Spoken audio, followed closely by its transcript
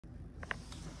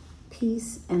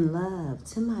Peace and love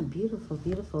to my beautiful,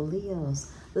 beautiful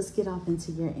Leos. Let's get off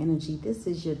into your energy. This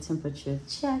is your temperature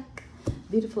check.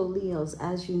 Beautiful Leos,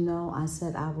 as you know, I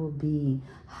said I will be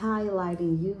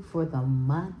highlighting you for the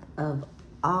month of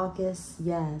August,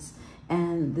 yes,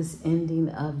 and this ending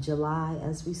of July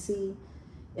as we see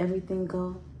everything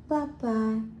go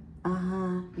bye-bye,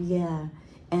 yeah,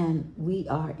 and we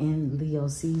are in Leo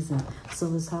season, so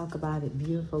let's talk about it,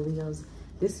 beautiful Leos.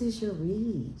 This is your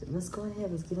read. Let's go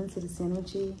ahead, let's get into this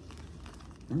energy.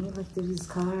 Let me look through these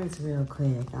cards real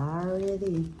quick. I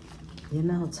already, you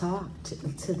know, talked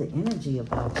to the energy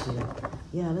about you.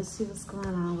 Yeah, let's see what's going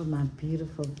on with my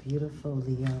beautiful, beautiful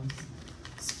Leos.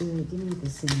 Spirit, give me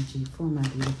this energy for my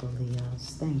beautiful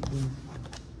Leos. Thank you.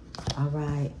 All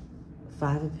right.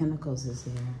 5 of Pentacles is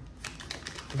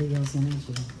here. Leo's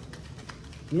energy.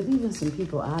 You're leaving some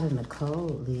people out in the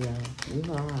cold, Leo.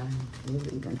 You are. You're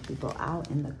leaving people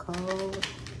out in the cold.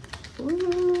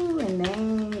 Ooh, and they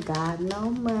ain't got no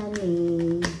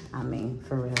money. I mean,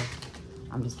 for real.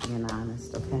 I'm just being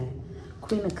honest, okay?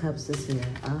 Queen of Cups is here.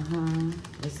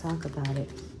 Let's talk about it.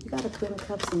 You got a Queen of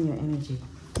Cups in your energy.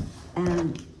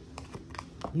 And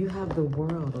you have the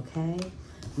World, okay?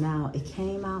 Now, it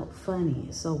came out funny.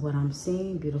 So what I'm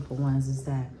seeing, beautiful ones, is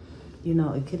that, you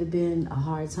know, it could have been a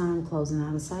hard time closing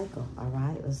out a cycle, all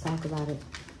right? Let's talk about it.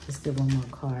 Let's get one more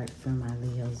card for my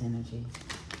Leo's energy.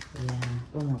 Yeah,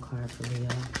 one more card for Leo.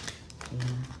 Yeah,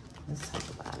 let's talk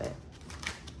about it.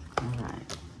 All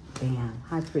right. Bam.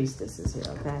 High Priestess is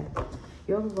here, okay?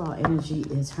 Your overall energy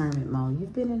is hermit mode.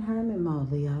 You've been in hermit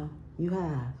mode, Leo. You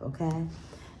have, okay?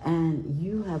 And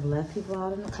you have left people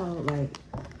out in the cold. Like,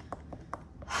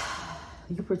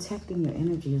 you're protecting your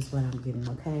energy is what I'm getting,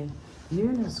 okay? You're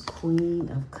in this Queen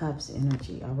of Cups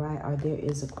energy, all right? Or there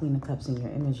is a Queen of Cups in your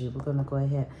energy. We're going to go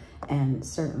ahead and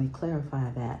certainly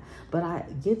clarify that. But I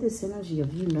get this energy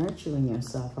of you nurturing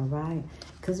yourself, all right?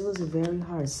 Because it was a very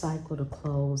hard cycle to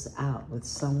close out with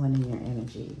someone in your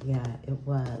energy. Yeah, it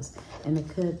was. And it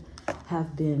could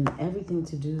have been everything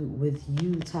to do with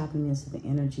you tapping into the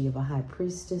energy of a High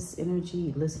Priestess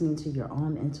energy, listening to your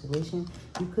own intuition.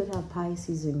 You could have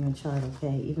Pisces in your chart,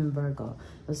 okay? Even Virgo.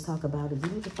 Let's talk about it.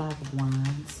 Give me the 5 of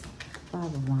Wands. 5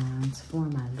 of Wands for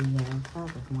my Leo.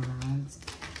 5 of Wands.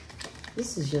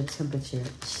 This is your temperature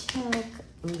check,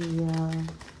 Leo.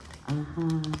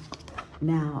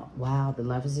 Now, wow, the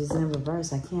Lovers is in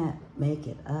reverse. I can't make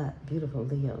it up. Beautiful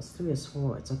Leos. 3 of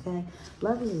Swords, okay?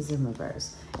 Lovers is in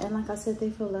reverse. And like I said, they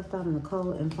feel left out in the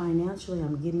cold. And financially,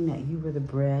 I'm getting that you were the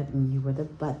bread and you were the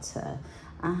butter.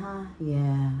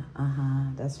 Yeah,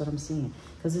 that's what I'm seeing.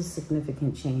 Because there's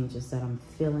significant changes that I'm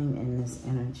feeling in this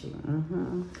energy.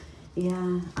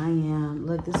 Yeah, I am.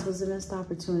 Look, this was a missed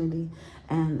opportunity.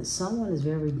 And someone is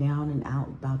very down and out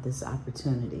about this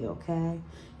opportunity, okay?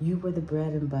 You were the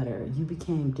bread and butter. You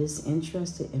became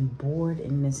disinterested and bored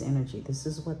in this energy. This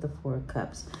is what the 4 of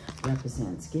Cups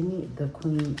represents. Give me the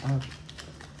Queen of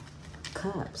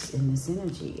Cups in this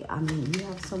energy. I mean, you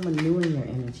have someone new in your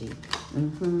energy.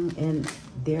 And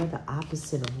they're the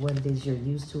opposite of what it is you're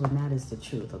used to, and that is the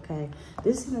truth, okay?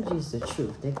 This energy is the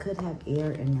truth. They could have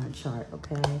air in your chart,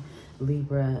 okay?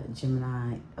 Libra,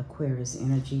 Gemini, Aquarius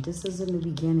energy. This is a new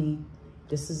beginning.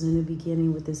 This is a new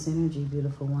beginning with this energy,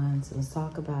 beautiful ones. Let's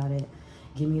talk about it.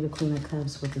 Give me the Queen of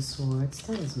Cups with the Swords.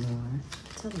 Tell us more.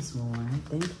 Tell us more.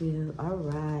 Thank you. All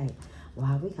right.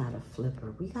 Wow, we got a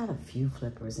flipper. We got a few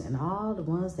flippers, and all the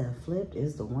ones that flipped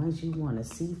is the ones you want to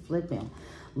see flipping.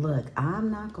 Look,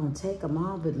 I'm not going to take them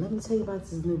all, but let me tell you about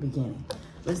this new beginning.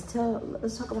 Let's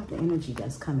talk about the energy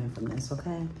that's coming from this,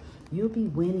 okay? You'll be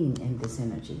winning in this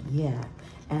energy, yeah.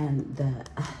 And the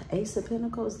Ace of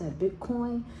Pentacles, that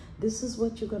Bitcoin, this is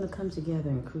what you're going to come together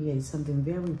and create something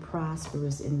very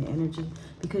prosperous in the energy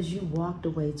because you walked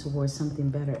away towards something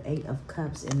better. 8 of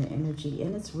Cups in the energy,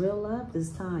 and it's real love this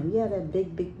time. Yeah, that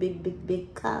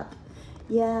big cup.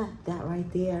 Yeah, that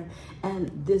right there.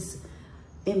 And this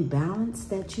imbalance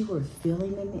that you were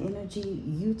feeling in the energy,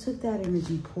 you took that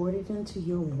energy, poured it into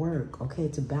your work, okay,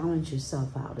 to balance yourself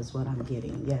out is what I'm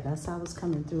getting. Yeah, that's how it's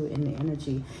coming through in the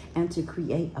energy, and to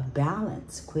create a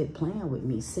balance. Quit playing with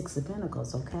me. 6 of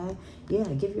Pentacles, okay? Yeah,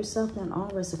 give yourself that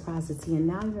all reciprocity, and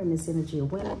now you're in this energy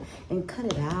of winning, and cut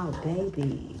it out,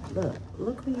 baby.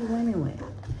 Look who you're winning with.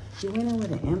 You're winning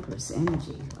with an Empress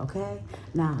energy, okay?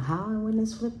 Now, how and when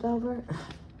this flipped over,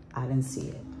 I didn't see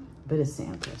it, but it's the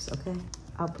Empress, okay?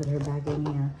 I'll put her back in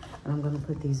here, and I'm going to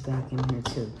put these back in here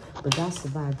too. But that's the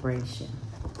vibration.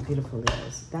 Beautiful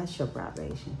Leos. That's your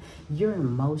vibration. Your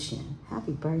emotion.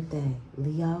 Happy birthday,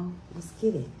 Leo. Let's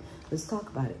get it. Let's talk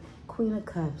about it. Queen of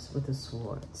Cups with the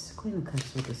Swords. Queen of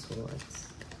Cups with the Swords.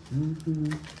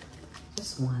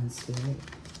 Just one, Spirit.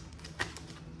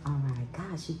 All right,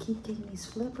 gosh, you keep getting these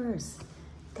flippers.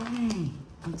 Dang,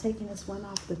 I'm taking this one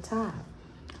off the top.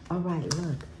 All right,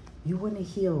 look, you want to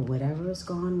heal whatever has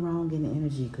gone wrong in the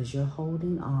energy because you're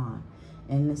holding on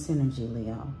in this energy,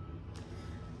 Leo.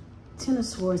 Ten of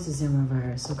Swords is in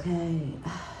reverse, okay?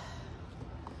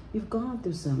 You've gone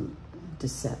through some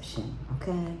deception,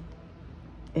 okay?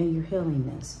 And you're healing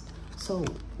this. So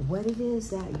what it is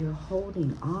that you're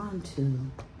holding on to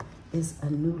is a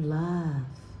new love.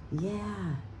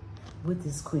 Yeah, with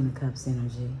this Queen of Cups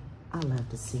energy. I love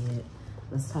to see it.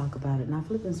 Let's talk about it. Now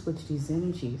flip and switch these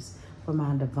energies for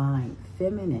my divine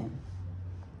feminine.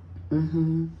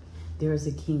 There is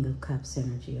a King of Cups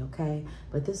energy, okay?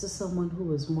 But this is someone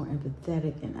who is more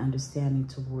empathetic and understanding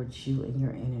towards you and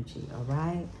your energy, all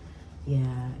right?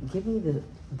 Yeah, give me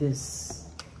this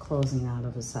closing out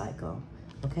of a cycle.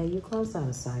 Okay, you closed out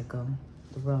a cycle.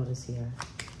 The world is here.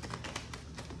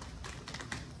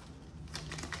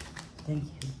 Thank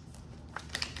you.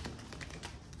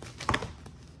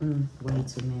 Way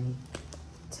too many.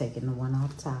 Taking the one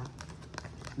off top.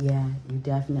 Yeah, you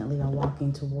definitely are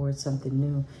walking towards something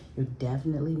new. You're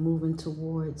definitely moving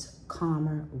towards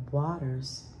calmer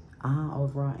waters.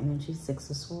 Overall energy,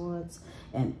 Six of Swords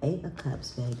and Eight of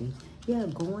Cups, baby. Yeah,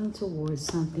 going towards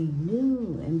something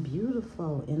new and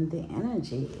beautiful in the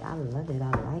energy. I love it.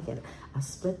 I like it. I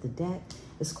split the deck.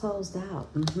 It's closed out.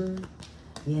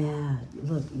 Yeah,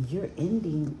 look, you're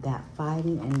ending that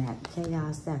fighting and that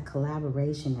chaos, that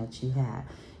collaboration that you had.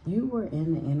 You were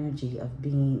in the energy of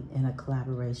being in a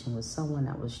collaboration with someone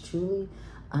that was truly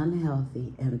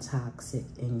unhealthy and toxic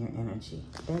in your energy.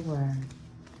 They were.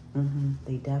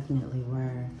 They definitely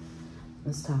were.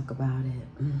 Let's talk about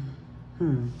it.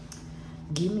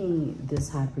 Give me this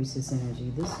High Priestess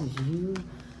energy. This is you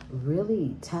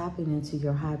really tapping into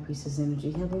your High Priestess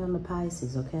energy, heavy on the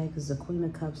Pisces, okay? Because the Queen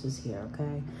of Cups is here,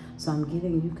 okay? So I'm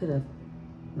getting, you could have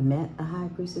met a High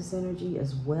Priestess energy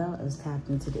as well as tapped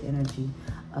into the energy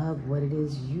of what it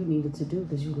is you needed to do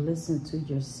because you listened to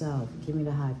yourself. Give me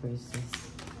the High Priestess.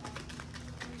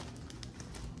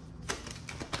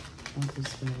 Thank you,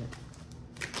 Spirit.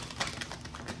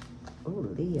 Oh,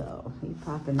 Leo, you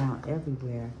popping out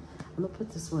everywhere. I'm going to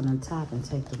put this one on top and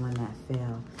take the one that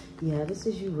fell. Yeah, this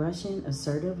is you rushing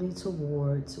assertively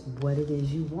towards what it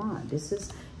is you want. This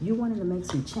is you wanting to make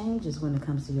some changes when it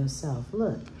comes to yourself.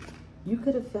 Look, you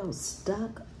could have felt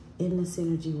stuck in this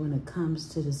energy when it comes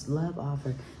to this love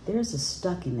offer. There's a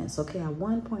stuckiness, okay? At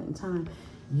one point in time,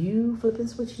 you flip and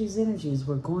switch these energies.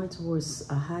 We're going towards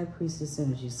a High Priestess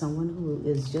energy, someone who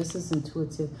is just as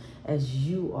intuitive as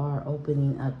you are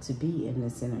opening up to be in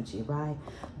this energy, right?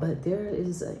 But there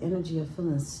is an energy of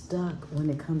feeling stuck when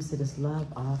it comes to this love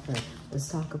offer. Let's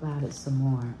talk about it some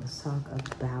more. Let's talk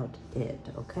about it,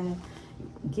 okay?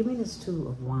 Give me this Two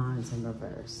of Wands in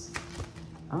reverse.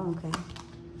 Oh, okay.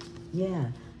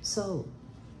 Yeah, so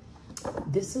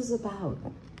this is about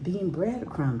being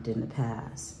breadcrumbed in the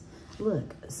past.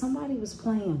 Look, somebody was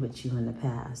playing with you in the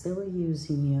past. They were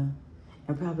using you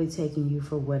and probably taking you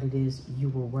for what it is you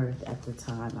were worth at the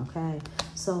time, okay?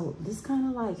 So this kind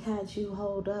of like had you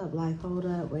hold up,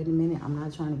 wait a minute, I'm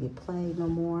not trying to get played no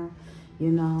more.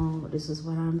 You know, this is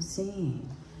what I'm seeing.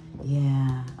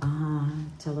 Yeah,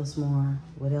 tell us more.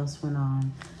 What else went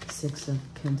on? Six of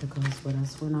Pentacles, what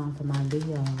else went on for my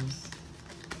Leos?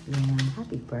 Yeah,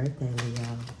 happy birthday,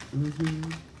 Leo.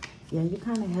 Yeah, you're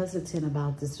kind of hesitant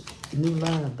about this new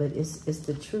love, but it's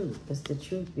the truth. It's the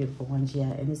truth, beautiful ones.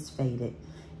 Yeah, and it's faded.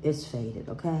 It's faded,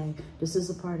 okay? This is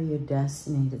a part of your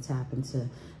destiny to tap into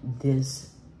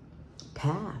this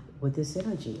path with this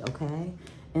energy, okay?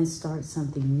 And start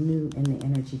something new in the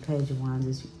energy. Page of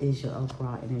Wands is your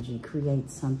overall energy. Create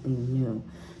something new.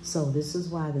 So this is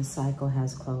why the cycle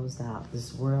has closed out.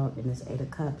 This world and this Eight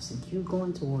of Cups. You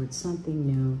going towards something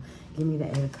new. Give me the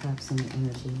Eight of Cups and the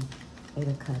energy. Eight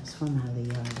of Cups for my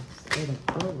Leos.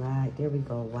 All right, there we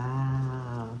go.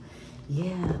 Wow.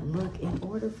 Yeah, look, in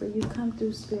order for you, come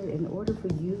through, Spirit, in order for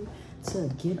you to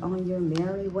get on your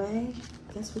merry way,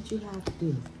 guess what you have to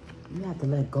do? You have to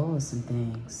let go of some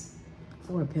things.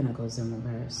 Four of Pentacles in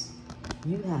reverse.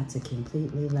 You have to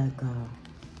completely let go.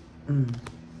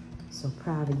 So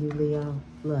proud of you, Leo.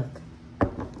 Look,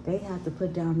 they have to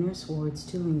put down their swords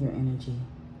too in your energy.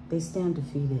 They stand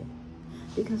defeated.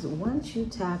 Because once you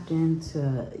tapped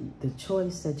into the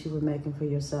choice that you were making for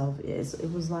yourself,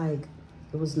 it was like,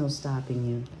 there was no stopping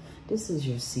you. This is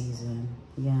your season.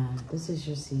 Yeah, this is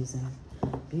your season.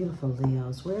 Beautiful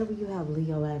Leos. Wherever you have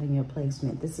Leo at in your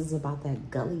placement, this is about that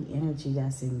gully energy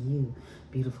that's in you,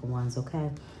 beautiful ones, okay?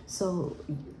 So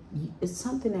it's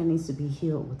something that needs to be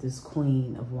healed with this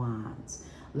Queen of Wands.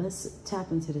 Let's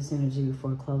tap into this energy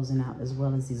before closing out, as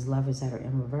well as these lovers that are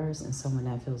in reverse and someone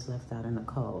that feels left out in the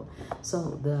cold.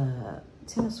 So the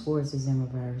Ten of Swords is in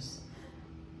reverse.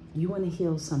 You want to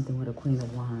heal something with a Queen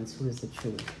of Wands, who is the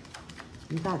truth.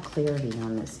 You got clarity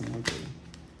on this energy.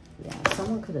 Yeah,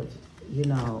 someone could have, you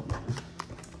know,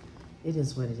 it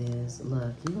is what it is.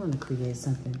 Look, you want to create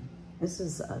something. This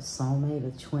is a soulmate,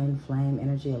 a twin flame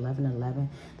energy, 1111.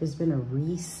 There's been a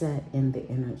reset in the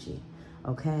energy.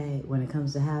 Okay, when it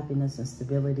comes to happiness and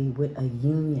stability with a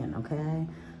union, okay?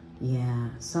 Yeah,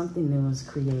 something new was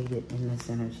created in this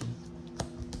energy.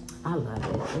 I love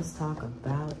it. Let's talk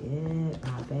about it,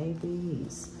 my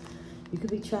babies. You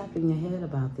could be trapped in your head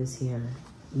about this here.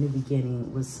 New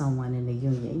beginning with someone in the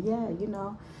union. Yeah, you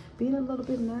know, being a little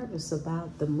bit nervous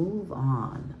about the move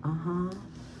on.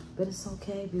 But it's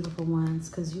okay, beautiful ones,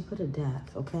 because you put a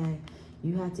death, okay?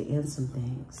 You had to end some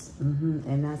things,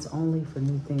 and that's only for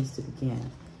new things to begin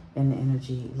in the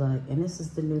energy. Look, and this is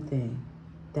the new thing,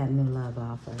 that new love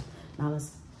offer. Now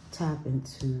let's tap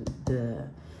into the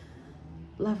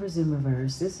Lovers in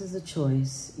reverse. This is a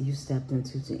choice you stepped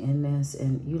into to end this,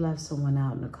 and you left someone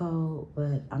out in the cold,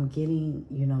 but I'm getting,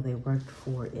 you know, they worked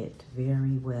for it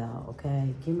very well,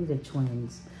 okay? Give me the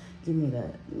twins. Give me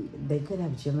they could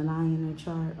have Gemini in their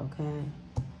chart, okay?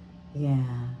 Yeah.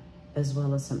 As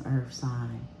well as some earth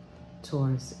sign,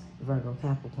 Taurus, Virgo,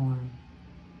 Capricorn.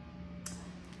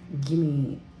 Give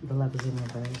me the Lovers in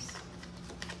reverse.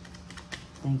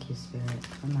 Thank you, Spirit.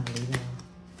 I'm not Leo.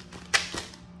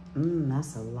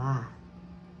 That's a lot.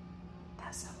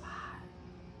 That's a lot.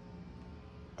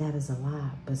 That is a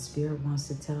lot. But Spirit wants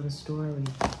to tell the story.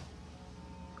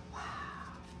 Wow.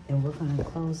 And we're going to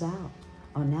close out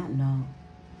on that note.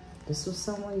 This was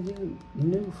someone you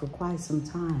knew for quite some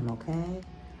time, okay?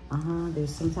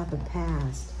 There's some type of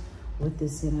past with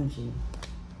this energy.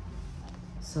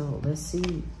 So let's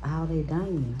see how they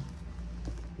done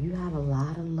you. You had a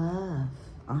lot of love.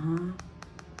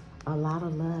 A lot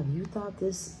of love. You thought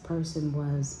this person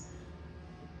was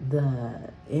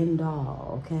the end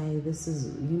all, okay? This is,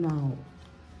 you know,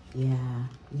 yeah.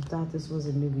 You thought this was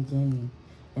a new beginning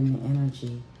in the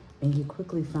energy. And you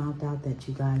quickly found out that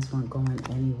you guys weren't going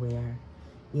anywhere.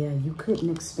 Yeah, you couldn't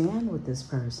expand with this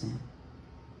person.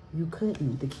 You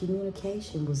couldn't. The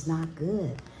communication was not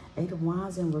good. Eight of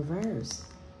Wands in reverse.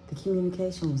 The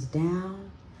communication was down.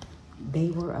 They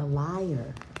were a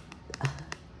liar.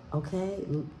 Okay?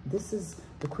 This is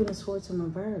the Queen of Swords in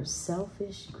reverse.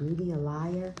 Selfish, greedy, a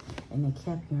liar. And they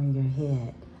kept you in your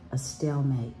head. A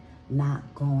stalemate.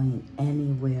 Not going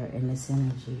anywhere in this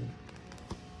energy.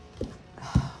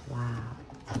 Wow.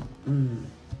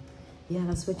 Yeah,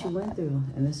 that's what you went through.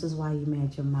 And this is why you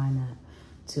made your mind up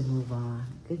to move on.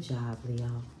 Good job,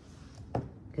 Leo.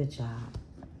 Good job.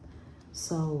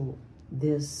 So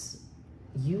this,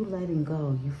 you letting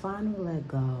go, you finally let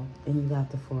go, and you got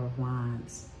the Four of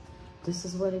Wands. This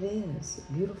is what it is.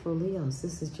 Beautiful Leos,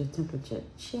 this is your temperature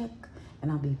check,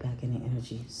 and I'll be back in the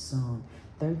energy soon.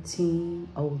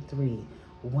 1303,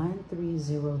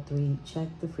 1303, check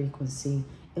the frequency.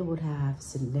 It would have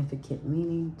significant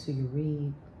meaning to your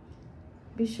read.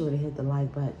 Be sure to hit the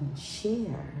like button,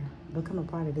 share, become a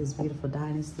part of this beautiful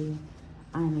dynasty.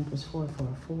 I am Empress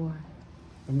 444,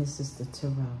 and this is the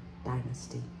Tarot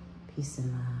Dynasty. Peace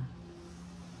and love.